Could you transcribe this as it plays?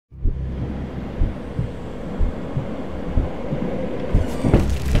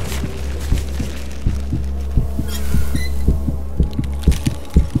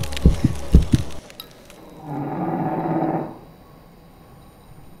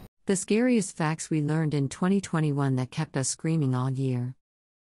The scariest facts we learned in 2021 that kept us screaming all year.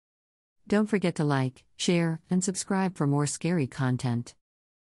 Don't forget to like, share, and subscribe for more scary content.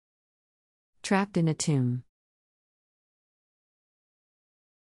 Trapped in a tomb.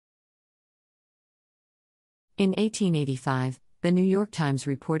 In 1885, the New York Times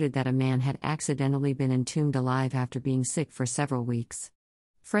reported that a man had accidentally been entombed alive after being sick for several weeks.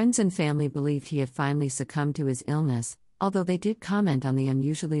 Friends and family believed he had finally succumbed to his illness, although they did comment on the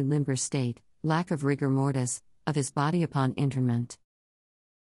unusually limber state, lack of rigor mortis, of his body upon interment.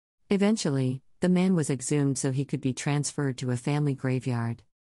 Eventually, the man was exhumed so he could be transferred to a family graveyard.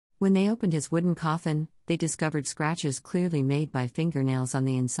 When they opened his wooden coffin, they discovered scratches clearly made by fingernails on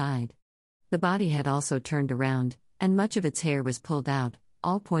the inside. The body had also turned around, and much of its hair was pulled out,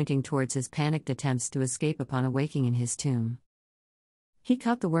 all pointing towards his panicked attempts to escape upon awaking in his tomb. He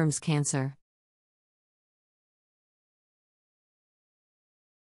caught the worm's cancer.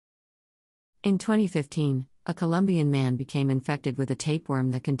 In 2015, a Colombian man became infected with a tapeworm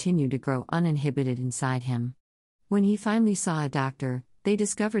that continued to grow uninhibited inside him. When he finally saw a doctor, they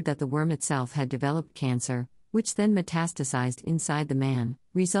discovered that the worm itself had developed cancer, which then metastasized inside the man,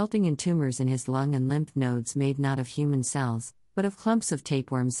 resulting in tumors in his lung and lymph nodes made not of human cells, but of clumps of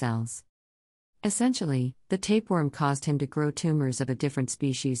tapeworm cells. Essentially, the tapeworm caused him to grow tumors of a different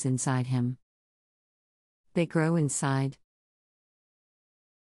species inside him. They grow inside.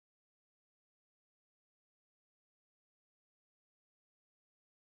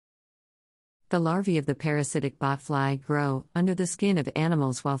 The larvae of the parasitic botfly grow under the skin of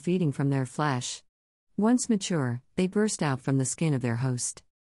animals while feeding from their flesh. Once mature, they burst out from the skin of their host.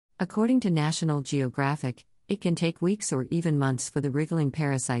 According to National Geographic, it can take weeks or even months for the wriggling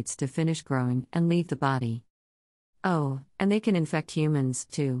parasites to finish growing and leave the body. Oh, and they can infect humans,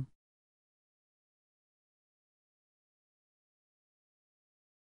 too.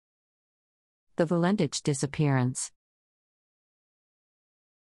 The Valentich disappearance.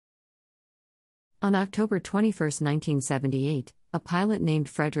 On October 21, 1978, a pilot named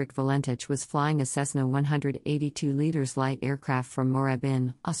Frederick Valentich was flying a Cessna 182 liters light aircraft from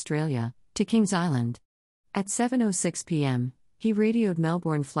Moorabbin, Australia, to Kings Island. At 7:06 p.m., he radioed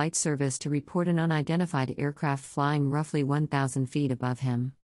Melbourne Flight Service to report an unidentified aircraft flying roughly 1,000 feet above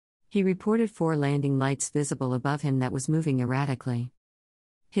him. He reported 4 landing lights visible above him that was moving erratically.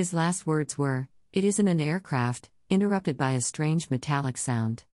 His last words were, "It isn't an aircraft," interrupted by a strange metallic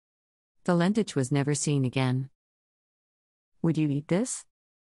sound. Valentich was never seen again. Would you eat this?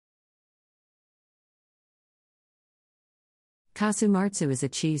 Kasumarzu is a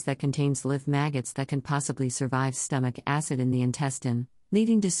cheese that contains live maggots that can possibly survive stomach acid in the intestine,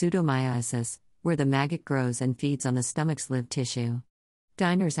 leading to pseudomyosis, where the maggot grows and feeds on the stomach's live tissue.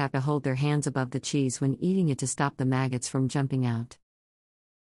 Diners have to hold their hands above the cheese when eating it to stop the maggots from jumping out.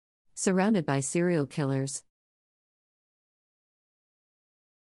 Surrounded by serial killers.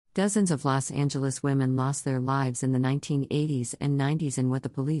 Dozens of Los Angeles women lost their lives in the 1980s and 90s in what the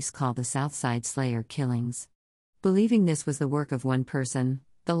police call the Southside Slayer killings. Believing this was the work of one person,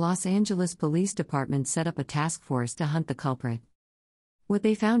 the Los Angeles Police Department set up a task force to hunt the culprit. What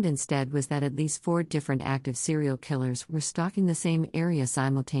they found instead was that at least 4 different active serial killers were stalking the same area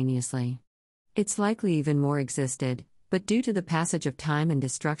simultaneously. It's likely even more existed, but due to the passage of time and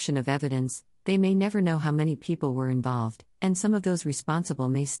destruction of evidence, they may never know how many people were involved, and some of those responsible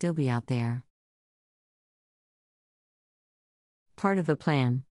may still be out there. Part of the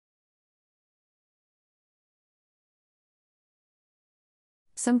plan.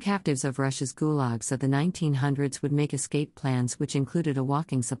 Some captives of Russia's gulags of the 1900s would make escape plans which included a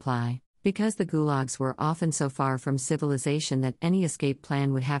walking supply. Because the gulags were often so far from civilization that any escape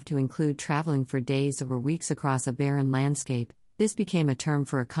plan would have to include traveling for days or weeks across a barren landscape, this became a term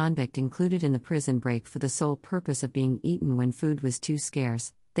for a convict included in the prison break for the sole purpose of being eaten when food was too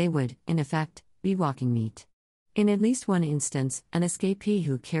scarce. They would, in effect, be walking meat. In at least one instance, an escapee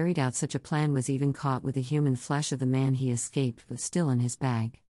who carried out such a plan was even caught with the human flesh of the man he escaped with still in his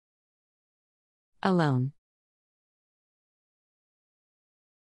bag. Alone.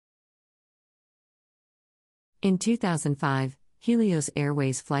 In 2005, Helios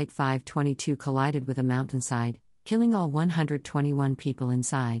Airways Flight 522 collided with a mountainside, killing all 121 people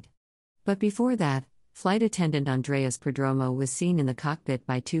inside. But before that, flight attendant Andreas Prodromo was seen in the cockpit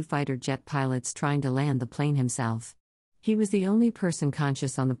by 2 fighter jet pilots trying to land the plane himself. He was the only person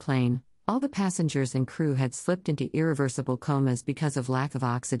conscious on the plane. All the passengers and crew had slipped into irreversible comas because of lack of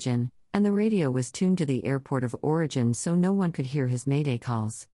oxygen, and the radio was tuned to the airport of origin so no one could hear his mayday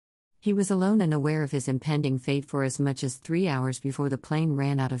calls. He was alone and aware of his impending fate for as much as 3 hours before the plane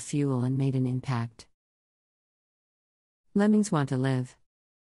ran out of fuel and made an impact. Lemmings want to live.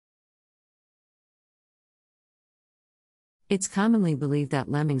 It's commonly believed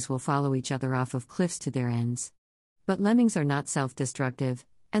that lemmings will follow each other off of cliffs to their ends. But lemmings are not self-destructive,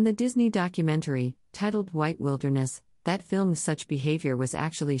 and the Disney documentary, titled White Wilderness, that filmed such behavior was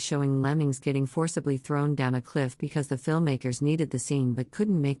actually showing lemmings getting forcibly thrown down a cliff because the filmmakers needed the scene but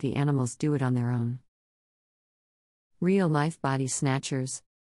couldn't make the animals do it on their own. Real-life body snatchers.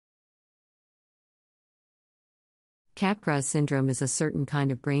 Capgras syndrome is a certain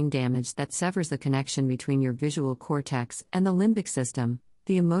kind of brain damage that severs the connection between your visual cortex and the limbic system,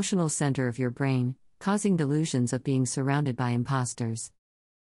 the emotional center of your brain, causing delusions of being surrounded by imposters.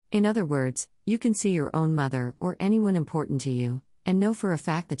 In other words, you can see your own mother or anyone important to you, and know for a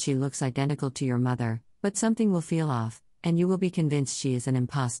fact that she looks identical to your mother, but something will feel off, and you will be convinced she is an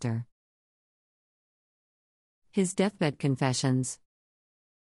imposter. His deathbed confessions.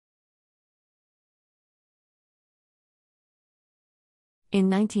 In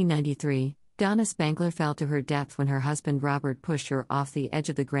 1993, Donna Spangler fell to her death when her husband Robert pushed her off the edge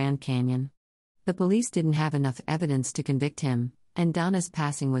of the Grand Canyon. The police didn't have enough evidence to convict him, and Donna's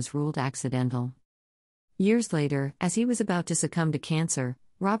passing was ruled accidental. Years later, as he was about to succumb to cancer,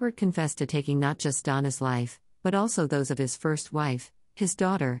 Robert confessed to taking not just Donna's life, but also those of his first wife, his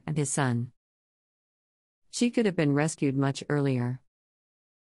daughter, and his son. She could have been rescued much earlier.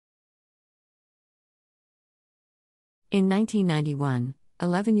 In 1991,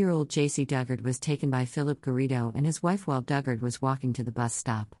 11-year-old J.C. Duggard was taken by Philip Garrido and his wife while Duggard was walking to the bus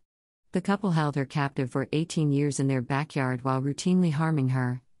stop. The couple held her captive for 18 years in their backyard while routinely harming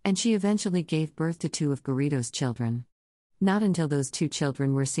her, and she eventually gave birth to 2 of Garrido's children. Not until those 2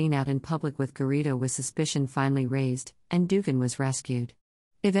 children were seen out in public with Garrido was suspicion finally raised, and Dugan was rescued.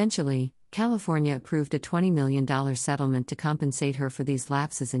 Eventually, California approved a $20 million settlement to compensate her for these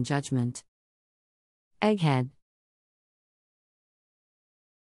lapses in judgment. Egghead.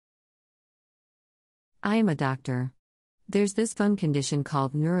 I am a doctor. There's this fun condition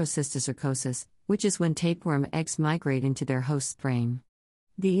called neurocysticercosis, which is when tapeworm eggs migrate into their host's brain.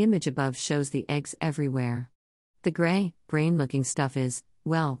 The image above shows the eggs everywhere. The gray, brain-looking stuff is,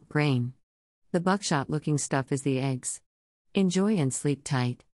 well, brain. The buckshot-looking stuff is the eggs. Enjoy and sleep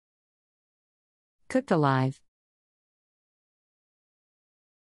tight. Cooked alive.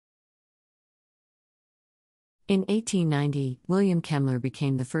 In 1890, William Kemmler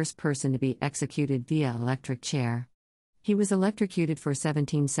became the first person to be executed via electric chair. He was electrocuted for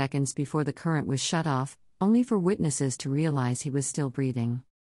 17 seconds before the current was shut off, only for witnesses to realize he was still breathing.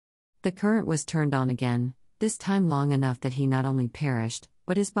 The current was turned on again, this time long enough that he not only perished,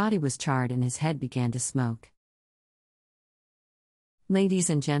 but his body was charred and his head began to smoke. Ladies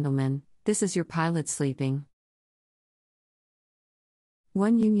and gentlemen, this is your pilot sleeping.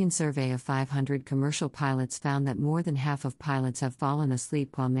 One union survey of 500 commercial pilots found that more than half of pilots have fallen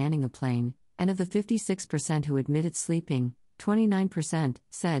asleep while manning a plane, and of the 56% who admitted sleeping, 29%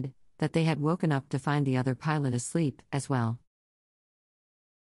 said that they had woken up to find the other pilot asleep as well.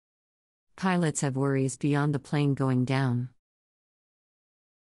 Pilots have worries beyond the plane going down.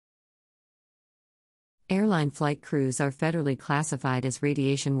 Airline flight crews are federally classified as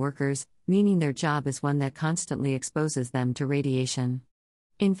radiation workers, meaning their job is one that constantly exposes them to radiation.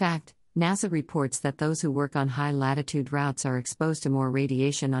 In fact, NASA reports that those who work on high-latitude routes are exposed to more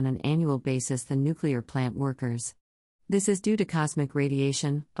radiation on an annual basis than nuclear plant workers. This is due to cosmic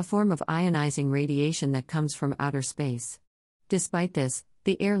radiation, a form of ionizing radiation that comes from outer space. Despite this,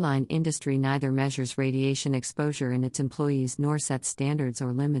 the airline industry neither measures radiation exposure in its employees nor sets standards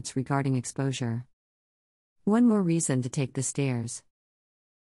or limits regarding exposure. One more reason to take the stairs.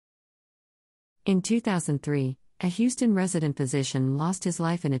 In 2003, a Houston resident physician lost his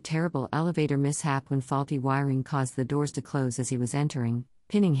life in a terrible elevator mishap when faulty wiring caused the doors to close as he was entering,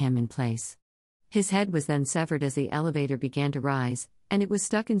 pinning him in place. His head was then severed as the elevator began to rise, and it was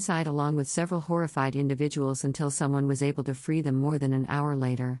stuck inside along with several horrified individuals until someone was able to free them more than an hour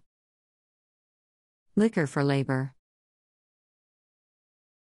later. Liquor for labor.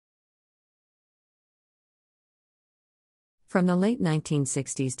 From the late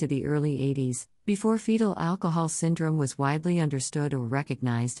 1960s to the early 80s, before fetal alcohol syndrome was widely understood or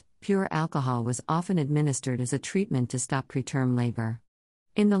recognized, pure alcohol was often administered as a treatment to stop preterm labor.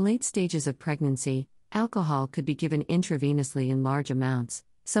 In the late stages of pregnancy, alcohol could be given intravenously in large amounts,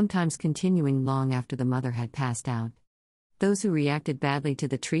 sometimes continuing long after the mother had passed out. Those who reacted badly to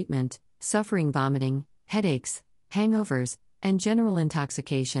the treatment, suffering vomiting, headaches, hangovers, and general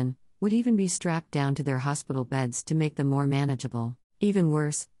intoxication, would even be strapped down to their hospital beds to make them more manageable. Even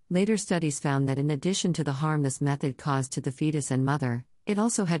worse, later studies found that in addition to the harm this method caused to the fetus and mother, it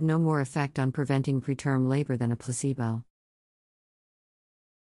also had no more effect on preventing preterm labor than a placebo.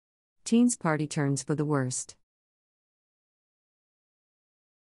 Teens' party turns for the worst.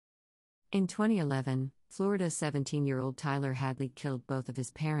 In 2011, Florida's 17-year-old Tyler Hadley killed both of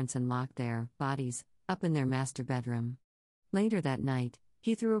his parents and locked their bodies up in their master bedroom. Later that night,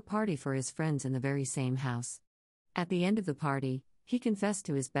 he threw a party for his friends in the very same house. At the end of the party, he confessed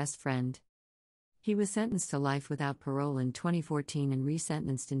to his best friend. He was sentenced to life without parole in 2014 and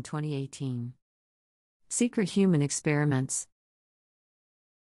resentenced in 2018. Secret human experiments.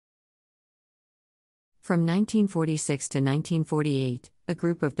 From 1946 to 1948, a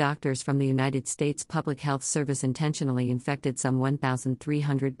group of doctors from the United States Public Health Service intentionally infected some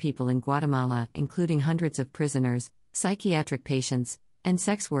 1,300 people in Guatemala, including hundreds of prisoners, psychiatric patients, and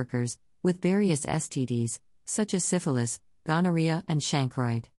sex workers, with various STDs, such as syphilis, gonorrhea, and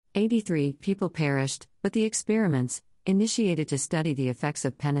chancroid. 83 people perished, but the experiments, initiated to study the effects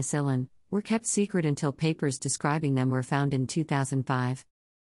of penicillin, were kept secret until papers describing them were found in 2005.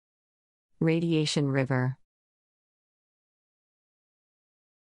 Radiation River.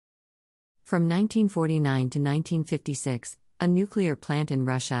 From 1949 to 1956, a nuclear plant in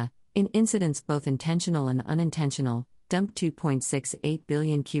Russia, in incidents both intentional and unintentional, dumped 2.68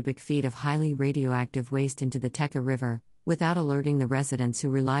 billion cubic feet of highly radioactive waste into the Teka River, without alerting the residents who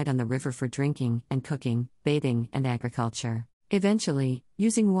relied on the river for drinking and cooking, bathing, and agriculture. Eventually,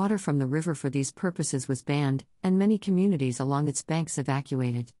 using water from the river for these purposes was banned, and many communities along its banks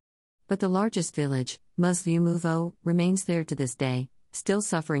evacuated. But the largest village, Muzlyumovo, remains there to this day, still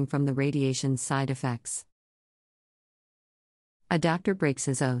suffering from the radiation's side effects. A doctor breaks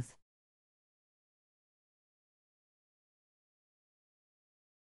his oath.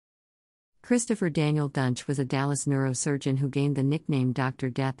 Christopher Daniel Dunch was a Dallas neurosurgeon who gained the nickname Dr.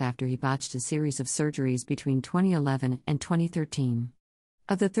 Death after he botched a series of surgeries between 2011 and 2013.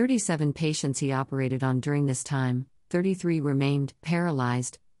 Of the 37 patients he operated on during this time, 33 remained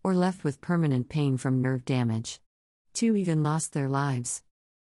paralyzed or left with permanent pain from nerve damage. 2 even lost their lives.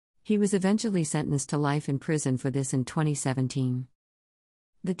 He was eventually sentenced to life in prison for this in 2017.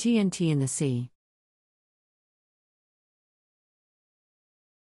 The TNT in the sea.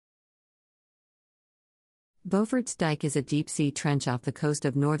 Beaufort's Dyke is a deep-sea trench off the coast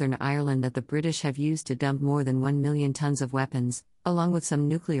of Northern Ireland that the British have used to dump more than 1 million tons of weapons, along with some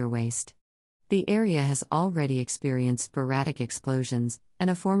nuclear waste. The area has already experienced sporadic explosions, and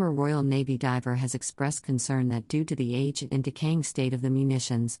a former Royal Navy diver has expressed concern that due to the age and decaying state of the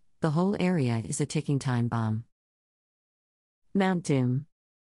munitions, the whole area is a ticking time bomb. Mount Doom.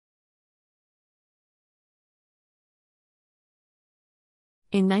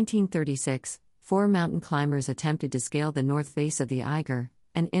 In 1936, 4 mountain climbers attempted to scale the north face of the Eiger,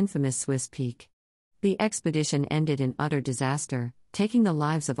 an infamous Swiss peak. The expedition ended in utter disaster, taking the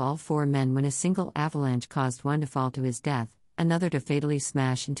lives of all 4 men when a single avalanche caused one to fall to his death, another to fatally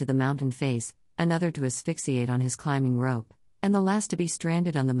smash into the mountain face, another to asphyxiate on his climbing rope, and the last to be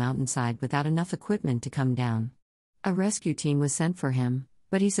stranded on the mountainside without enough equipment to come down. A rescue team was sent for him,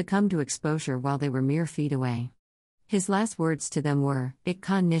 but he succumbed to exposure while they were mere feet away. His last words to them were, "Ich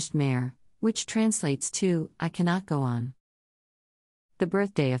kann nicht mehr," which translates to, "I cannot go on." The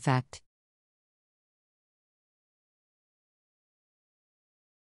birthday effect.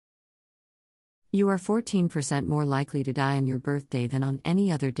 You are 14% more likely to die on your birthday than on any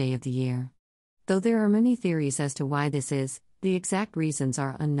other day of the year. Though there are many theories as to why this is, the exact reasons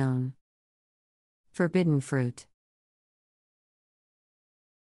are unknown. Forbidden fruit.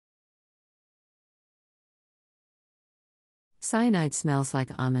 Cyanide smells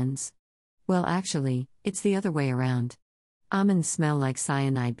like almonds. Well, actually, it's the other way around. Almonds smell like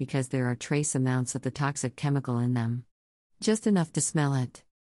cyanide because there are trace amounts of the toxic chemical in them. Just enough to smell it.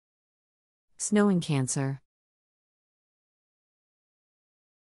 Snow and Cancer.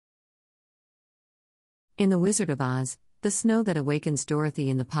 In The Wizard of Oz, the snow that awakens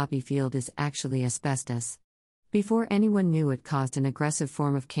Dorothy in the poppy field is actually asbestos. Before anyone knew it caused an aggressive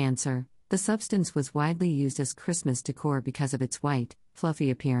form of cancer, the substance was widely used as Christmas decor because of its white,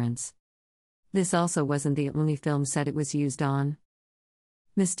 fluffy appearance. This also wasn't the only film set it was used on.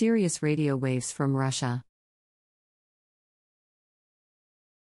 Mysterious radio waves from Russia.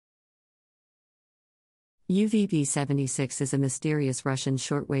 UVB-76 is a mysterious Russian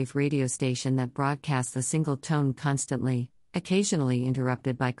shortwave radio station that broadcasts a single tone constantly, occasionally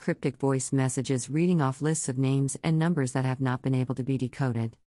interrupted by cryptic voice messages reading off lists of names and numbers that have not been able to be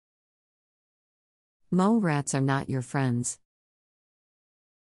decoded. Mole rats are not your friends.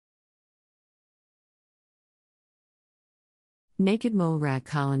 Naked mole rat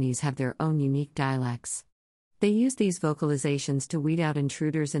colonies have their own unique dialects. They use these vocalizations to weed out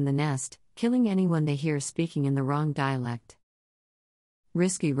intruders in the nest, killing anyone they hear speaking in the wrong dialect.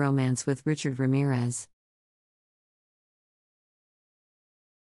 Risky romance with Richard Ramirez.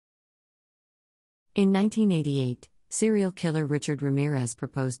 In 1988, serial killer Richard Ramirez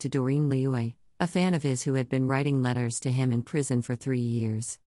proposed to Doreen Lioy, a fan of his who had been writing letters to him in prison for 3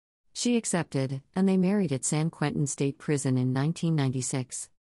 years. She accepted, and they married at San Quentin State Prison in 1996.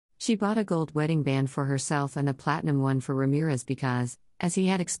 She bought a gold wedding band for herself and a platinum one for Ramirez because, as he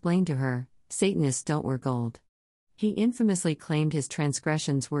had explained to her, Satanists don't wear gold. He infamously claimed his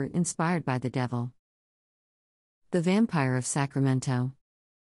transgressions were inspired by the devil. The Vampire of Sacramento.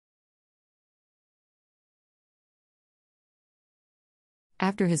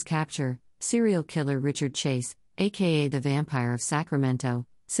 After his capture, serial killer Richard Chase, aka the Vampire of Sacramento,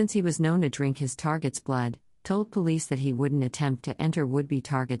 since he was known to drink his target's blood, told police that he wouldn't attempt to enter would-be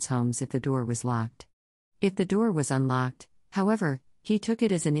targets' homes if the door was locked. If the door was unlocked, however, he took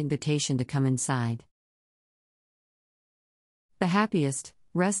it as an invitation to come inside. The happiest,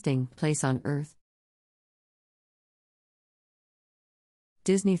 resting place on Earth.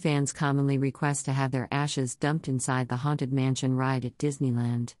 Disney fans commonly request to have their ashes dumped inside the Haunted Mansion ride at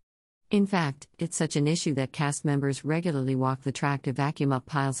Disneyland. In fact, it's such an issue that cast members regularly walk the track to vacuum up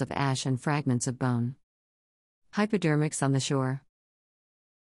piles of ash and fragments of bone. Hypodermics on the shore.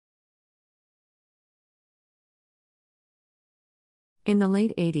 In the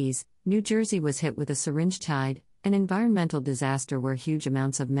late 80s, New Jersey was hit with a syringe tide, an environmental disaster where huge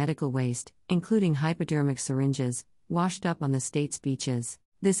amounts of medical waste, including hypodermic syringes, washed up on the state's beaches.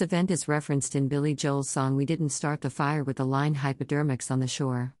 This event is referenced in Billy Joel's song We Didn't Start the Fire with the line hypodermics on the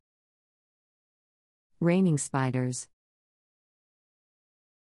shore. Raining spiders.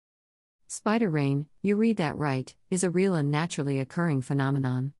 Spider rain, you read that right, is a real and naturally occurring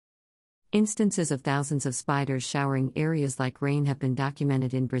phenomenon. Instances of thousands of spiders showering areas like rain have been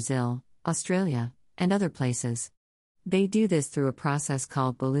documented in Brazil, Australia, and other places. They do this through a process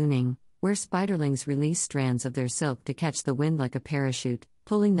called ballooning, where spiderlings release strands of their silk to catch the wind like a parachute,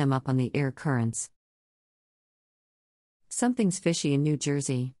 pulling them up on the air currents. Something's fishy in New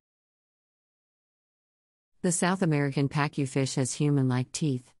Jersey. The South American pacufish has human-like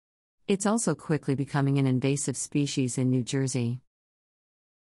teeth. It's also quickly becoming an invasive species in New Jersey.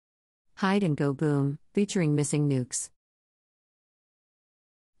 Hide and Go Boom, featuring missing nukes.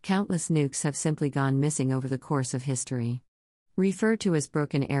 Countless nukes have simply gone missing over the course of history. Referred to as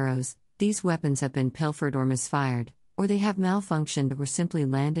broken arrows, these weapons have been pilfered or misfired, or they have malfunctioned or simply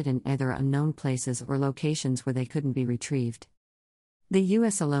landed in either unknown places or locations where they couldn't be retrieved. The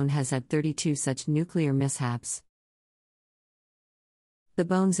U.S. alone has had 32 such nuclear mishaps. The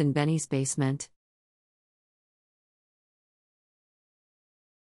bones in Benny's basement.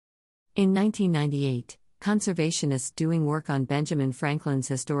 In 1998, conservationists doing work on Benjamin Franklin's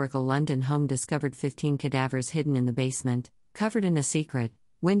historical London home discovered 15 cadavers hidden in the basement, covered in a secret,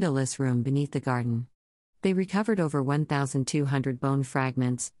 windowless room beneath the garden. They recovered over 1,200 bone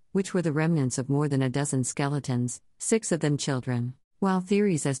fragments, which were the remnants of more than a dozen skeletons, 6 of them children. While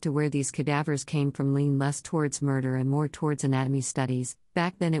theories as to where these cadavers came from lean less towards murder and more towards anatomy studies,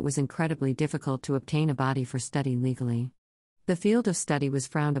 back then it was incredibly difficult to obtain a body for study legally. The field of study was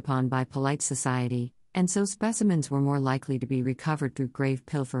frowned upon by polite society, and so specimens were more likely to be recovered through grave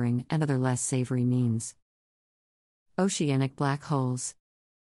pilfering and other less savory means. Oceanic black holes.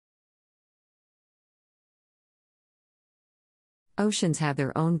 Oceans have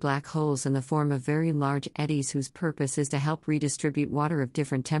their own black holes in the form of very large eddies whose purpose is to help redistribute water of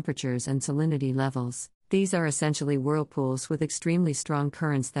different temperatures and salinity levels. These are essentially whirlpools with extremely strong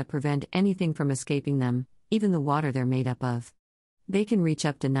currents that prevent anything from escaping them, even the water they're made up of. They can reach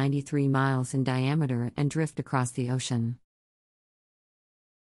up to 93 miles in diameter and drift across the ocean.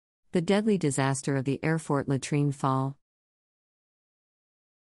 The deadly disaster of the Erfurt latrine fall.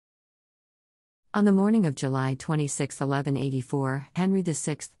 On the morning of July 26, 1184, Henry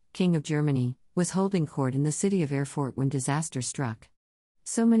VI, King of Germany, was holding court in the city of Erfurt when disaster struck.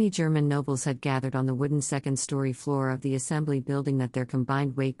 So many German nobles had gathered on the wooden second-story floor of the assembly building that their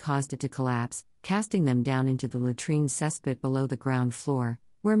combined weight caused it to collapse, casting them down into the latrine cesspit below the ground floor,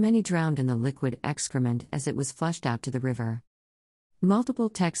 where many drowned in the liquid excrement as it was flushed out to the river. Multiple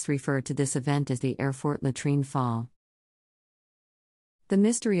texts refer to this event as the Erfurt latrine fall. The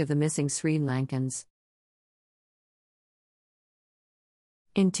mystery of the missing Sri Lankans.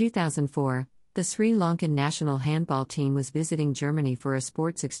 In 2004, the Sri Lankan national handball team was visiting Germany for a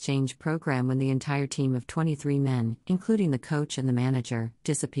sports exchange program when the entire team of 23 men, including the coach and the manager,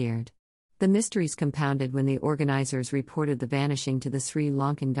 disappeared. The mysteries compounded when the organizers reported the vanishing to the Sri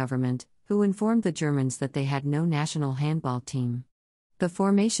Lankan government, who informed the Germans that they had no national handball team. The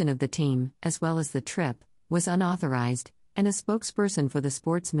formation of the team, as well as the trip, was unauthorized, and a spokesperson for the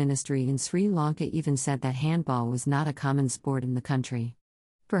sports ministry in Sri Lanka even said that handball was not a common sport in the country.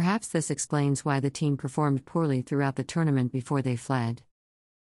 Perhaps this explains why the team performed poorly throughout the tournament before they fled.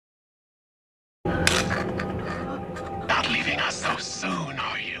 Not leaving us so soon,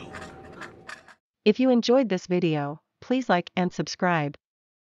 are you? If you enjoyed this video, please like and subscribe.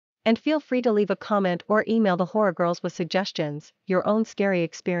 And feel free to leave a comment or email the Horror Girls with suggestions, your own scary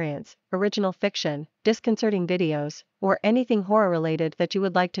experience, original fiction, disconcerting videos, or anything horror related that you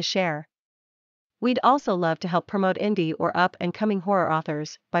would like to share. We'd also love to help promote indie or up-and-coming horror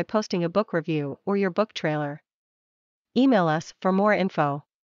authors by posting a book review or your book trailer. Email us for more info.